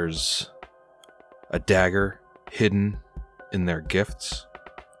if there's a dagger hidden in their gifts,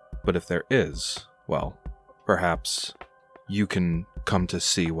 but if there is, well, perhaps you can come to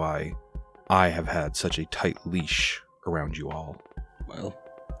see why I have had such a tight leash around you all. Well,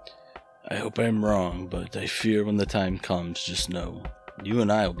 I hope I'm wrong, but I fear when the time comes, just know, you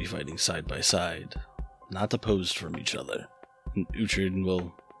and I will be fighting side by side, not opposed from each other. And Uhtred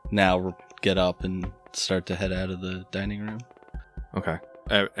will now get up and start to head out of the dining room. Okay.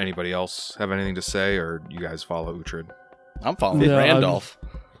 Anybody else have anything to say, or you guys follow Uhtred? I'm following Yeah, Randolph.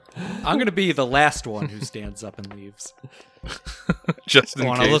 I'm gonna be the last one who stands up and leaves. Just I in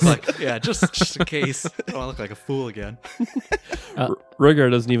want to case. look like just in case. I don't want to look like a fool again.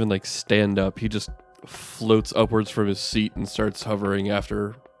 Rogar doesn't even stand up. He just floats upwards from his seat and starts hovering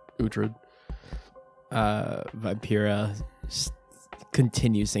after Uhtred. Vipera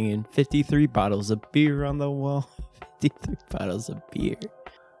continues singing 53 bottles of beer on the wall. 53 bottles of beer.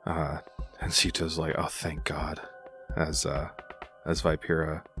 And Sito's like, oh, thank God. As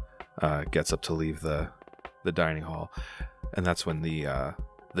Vipera gets up to leave the dining hall. And that's when the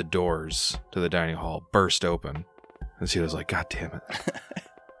doors to the dining hall burst open. And Sito's like, God damn it.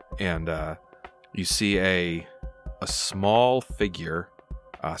 And you see a small figure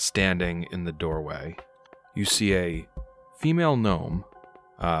standing in the doorway. You see a female gnome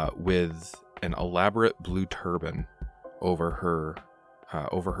with an elaborate blue turban over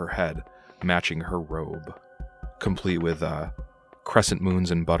her head, matching her robe, complete with crescent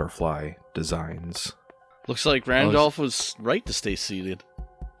moons and butterfly designs. Looks like Randolph was right to stay seated.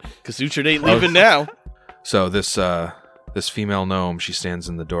 Because Uhtred ain't leaving now. So this female gnome, she stands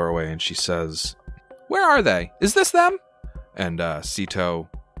in the doorway and she says, "Where are they? Is this them?" And Sito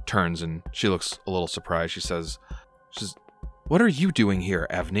turns and she looks a little surprised. She says, "What are you doing here,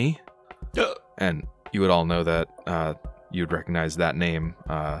 Evnie?" And you would all know that you'd recognize that name,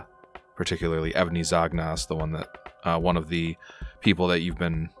 particularly Evnie Zagnas, the one that one of the people that you've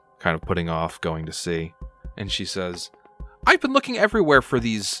been kind of putting off going to see. And she says, "I've been looking everywhere for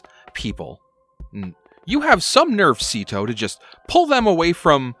these people. You have some nerve, Sito, to just pull them away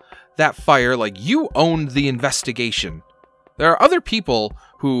from that fire like you owned the investigation. There are other people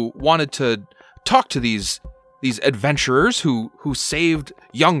who wanted to talk to these adventurers who saved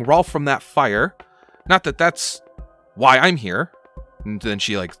young Rolf from that fire. Not that that's why I'm here." And then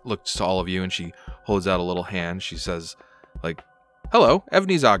she looks to all of you and she holds out a little hand. She says, "Hello,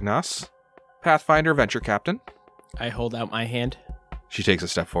 Evnie Zagnas, Pathfinder Venture Captain." I hold out my hand. She takes a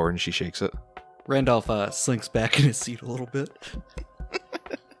step forward and she shakes it. Randolph slinks back in his seat a little bit.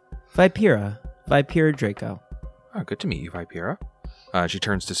 Vipera Draco. "Oh, good to meet you, Vipera." She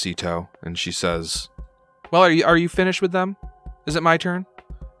turns to Sito and she says, "Well, are you finished with them? Is it my turn?"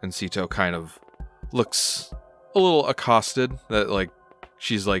 And Sito kind of looks a little accosted that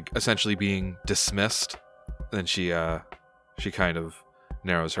she's essentially being dismissed. And then she kind of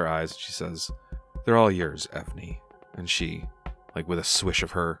narrows her eyes and she says, "They're all yours, Evnie." And she, with a swish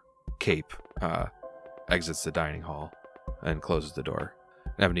of her cape, exits the dining hall and closes the door.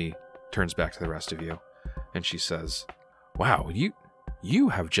 Evnie turns back to the rest of you and she says, "Wow, you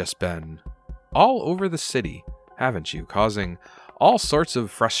have just been all over the city, haven't you? Causing all sorts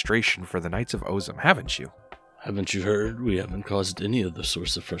of frustration for the Knights of Ozum, haven't you?" Haven't you heard? We haven't caused any of the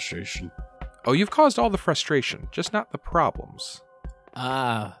source of frustration. "Oh, you've caused all the frustration, just not the problems."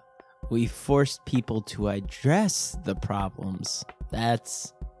 We forced people to address the problems.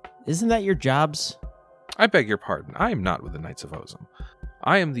 Isn't that your jobs? "I beg your pardon. I am not with the Knights of Ozum.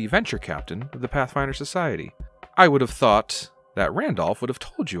 I am the venture captain of the Pathfinder Society. I would have thought that Randolph would have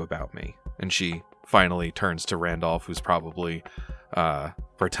told you about me." And she finally turns to Randolph, who's probably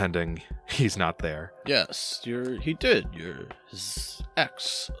pretending he's not there. Yes, he did. You're his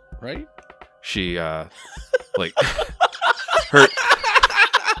ex, right? She her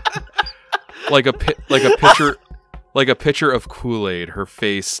like a pitcher of Kool-Aid, her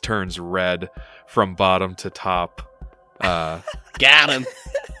face turns red from bottom to top. Got him.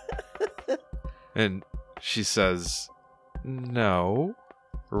 And she says, "No."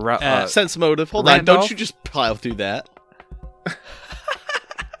 Sense motive. Hold on. Randolph? Don't you just plow through that.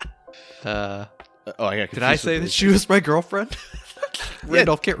 Uh, I got did I say that she was my girlfriend?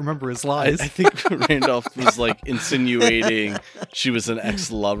 Randolph can't remember his I lies. think Randolph was like insinuating she was an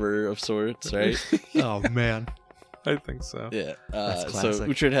ex-lover of sorts, right? Oh man. I think so. Yeah. That's So classic.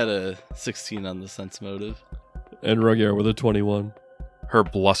 Uhtred had a 16 on the sense motive. And Rugyar with a 21. Her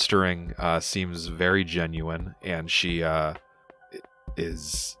blustering seems very genuine, and she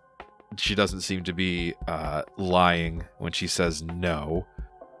doesn't seem to be lying when she says no.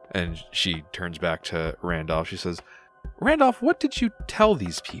 And she turns back to Randolph. She says, Randolph, what did you tell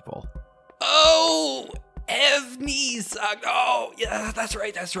these people? Oh, Evnies. Oh, yeah, that's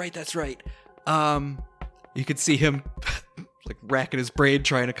right. You could see him like racking his brain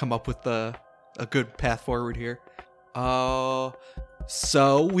trying to come up with a good path forward here.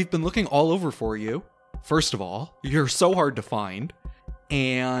 So we've been looking all over for you. First of all, you're so hard to find.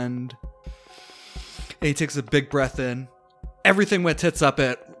 And he takes a big breath in. Everything went tits up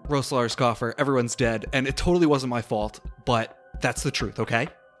at Roslar's coffer. Everyone's dead. And it totally wasn't my fault, but that's the truth, okay?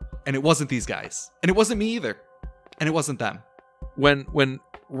 And it wasn't these guys. And it wasn't me either. And it wasn't them. When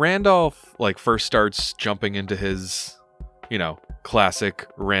Randolph like first starts jumping into his, classic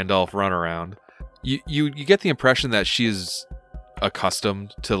Randolph runaround, you get the impression that she is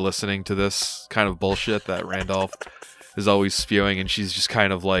accustomed to listening to this kind of bullshit that Randolph is always spewing, and she's just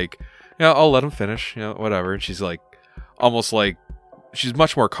kind of like, I'll let him finish, whatever. And she's like, almost like she's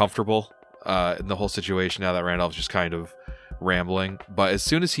much more comfortable in the whole situation now that Randolph's just kind of rambling. But as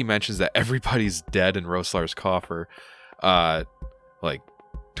soon as he mentions that everybody's dead in Roslar's coffer, like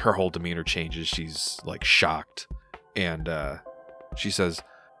her whole demeanor changes. She's like shocked, and she says,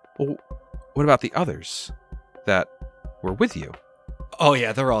 well, what about the others that were with you? Oh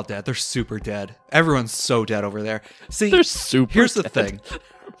yeah, they're all dead. They're super dead. Everyone's so dead over there. See, They're super here's the dead. thing.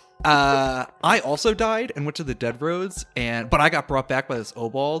 I also died and went to the Dead Roads, but I got brought back by this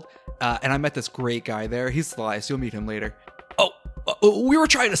Obald, and I met this great guy there. He's Elias. You'll meet him later. We were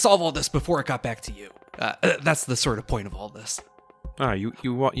trying to solve all this before it got back to you. That's the sort of point of all this.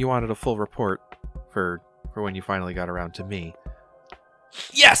 You wanted a full report for when you finally got around to me.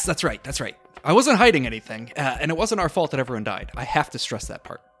 Yes, that's right. I wasn't hiding anything, and it wasn't our fault that everyone died. I have to stress that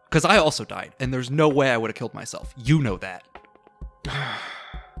part. Because I also died, and there's no way I would have killed myself. You know that.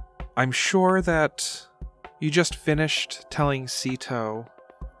 I'm sure that you just finished telling Sito,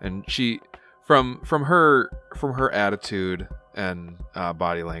 and she, from her attitude and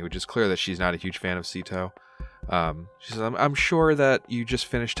body language, it's clear that she's not a huge fan of Sito. She says, I'm sure that you just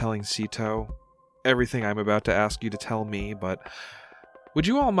finished telling Sito everything I'm about to ask you to tell me, but would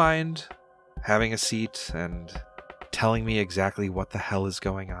you all mind having a seat and telling me exactly what the hell is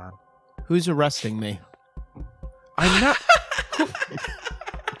going on? Who's arresting me? I'm not...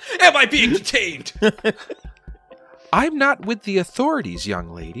 Am I being detained? I'm not with the authorities, young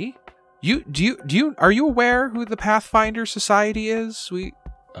lady. Are you aware who the Pathfinder Society is?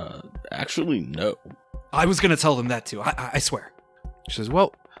 Actually, no. I was going to tell them that too. I swear. She says,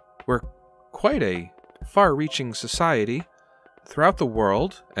 well, we're quite a far-reaching society throughout the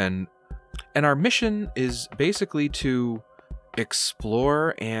world, and our mission is basically to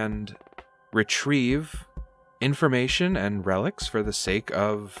explore and retrieve information and relics for the sake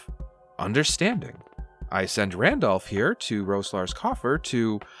of understanding. I send Randolph here to Roslar's coffer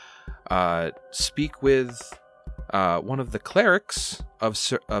to speak with one of the clerics of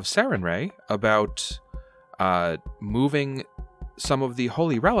Sarenrae about moving some of the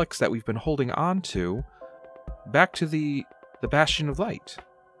holy relics that we've been holding on to back to the Bastion of Light.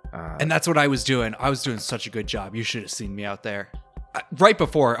 And that's what I was doing. I was doing such a good job. You should have seen me out there. Right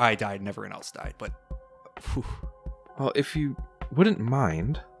before I died and everyone else died, but... Whew. Well, if you wouldn't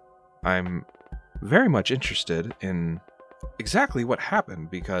mind, I'm very much interested in exactly what happened,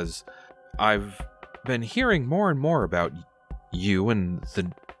 because I've been hearing more and more about you and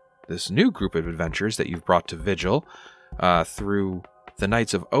this new group of adventurers that you've brought to Vigil through the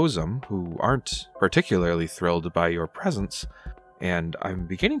Knights of Ozum, who aren't particularly thrilled by your presence, and I'm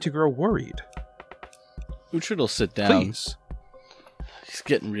beginning to grow worried. Uhtred will sit down. Please. He's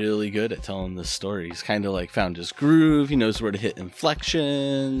getting really good at telling this story. He's kind of like found his groove. He knows where to hit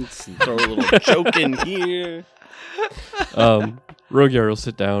inflections and throw a little joke in here. Rogyar will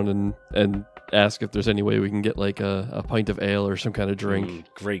sit down and ask if there's any way we can get like a pint of ale or some kind of drink.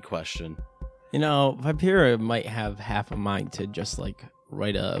 Great question. Vipera might have half a mind to just like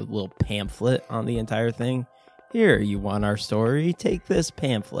write a little pamphlet on the entire thing. Here, you want our story? Take this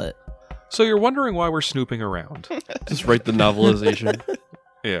pamphlet. So you're wondering why we're snooping around. Just write the novelization.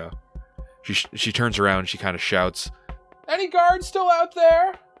 Yeah. She turns around, she kind of shouts, "Any guards still out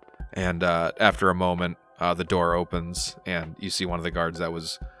there?" And after a moment, the door opens, and you see one of the guards that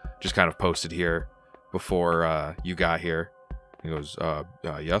was just kind of posted here before you got here. He goes,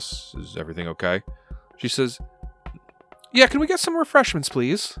 yes, is everything okay? She says, yeah, can we get some refreshments,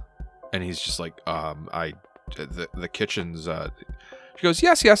 please? And he's just like, the kitchen's, she goes,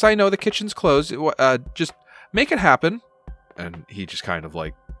 yes, I know the kitchen's closed. Just make it happen. And he just kind of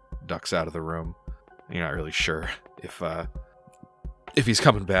like ducks out of the room. You're not really sure if he's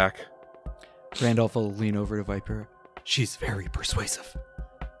coming back. Randolph will lean over to Viper. She's very persuasive.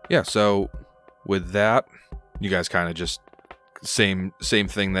 Yeah, so with that, you guys kind of just same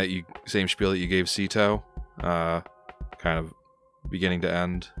spiel that you gave Sito, kind of beginning to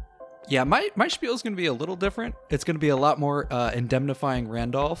end. Yeah, my spiel is going to be a little different. It's going to be a lot more indemnifying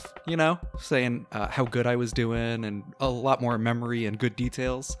Randolph, saying how good I was doing and a lot more memory and good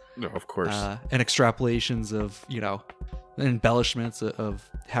details. No, of course. And extrapolations of, embellishments of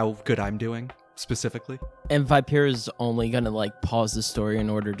how good I'm doing specifically. And Vipera's only gonna like pause the story in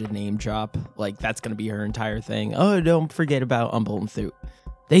order to name drop. Like that's gonna be her entire thing. Oh, don't forget about Umble and Thoot.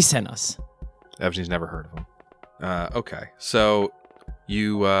 They sent us. Evgenie's never heard of them. Okay, so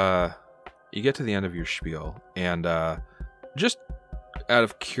you get to the end of your spiel, and just out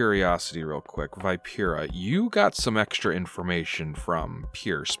of curiosity, real quick, Vipera, you got some extra information from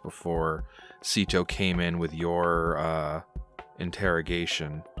Pierce before Sito came in with your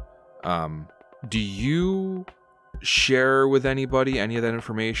interrogation. Do you share with anybody any of that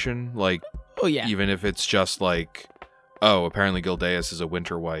information? Like, Oh yeah. even if it's just like, oh, apparently Gildeus is a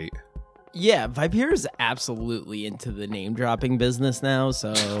winter white. Yeah, Vipera's absolutely into the name dropping business now,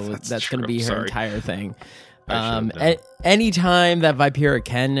 so that's true. going to be her Sorry. entire thing. I should've known. Anytime that Vipera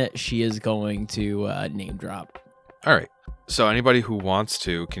can, she is going to name drop. All right. So anybody who wants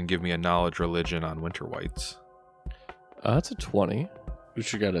to can give me a knowledge religion on winter whites. That's a 20.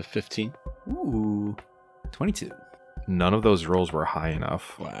 Uhtred got a 15. Ooh, 22. None of those rolls were high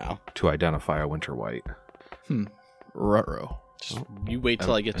enough Wow. to identify a winter white. Ruh-roh. Just you wait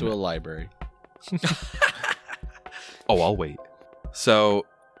till I get to a library. Oh, I'll wait. So,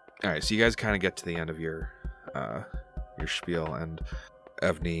 all right. So you guys kind of get to the end of your spiel, and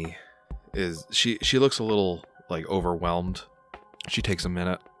Evgenie is she looks a little like overwhelmed. She takes a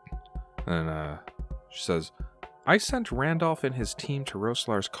minute, and she says, "I sent Randolph and his team to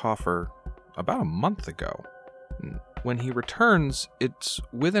Roslar's coffer about a month ago. When he returns, it's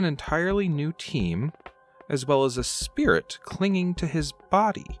with an entirely new team, as well as a spirit clinging to his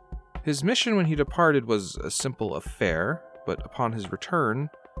body. His mission when he departed was a simple affair, but upon his return,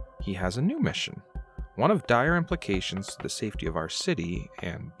 he has a new mission, one of dire implications to the safety of our city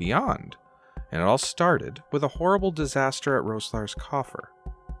and beyond. And it all started with a horrible disaster at Roslar's coffer.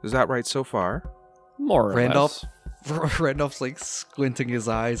 Is that right so far?" More or Randolph? less. Randolph's like squinting his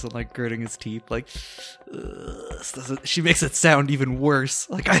eyes and like gritting his teeth. Like, she makes it sound even worse.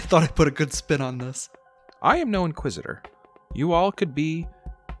 Like, I thought I put a good spin on this. "I am no inquisitor. You all could be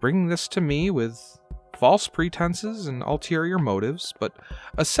bringing this to me with false pretenses and ulterior motives, but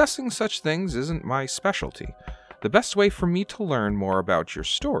assessing such things isn't my specialty. The best way for me to learn more about your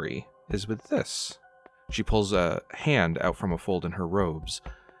story is with this." She pulls a hand out from a fold in her robes,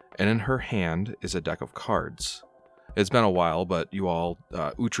 and in her hand is a deck of cards. It's been a while, but you all,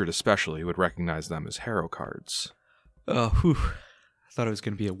 Uhtred especially, would recognize them as hero cards. Oh, whew. I thought it was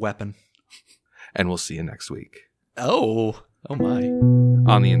going to be a weapon. And we'll see you next week Oh my.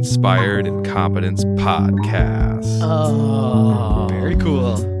 on the Inspired Incompetence Podcast. Oh. Very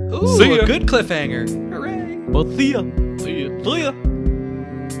cool. Ooh, See ya. a good cliffhanger. Hooray. Well, Thea. See ya. See ya.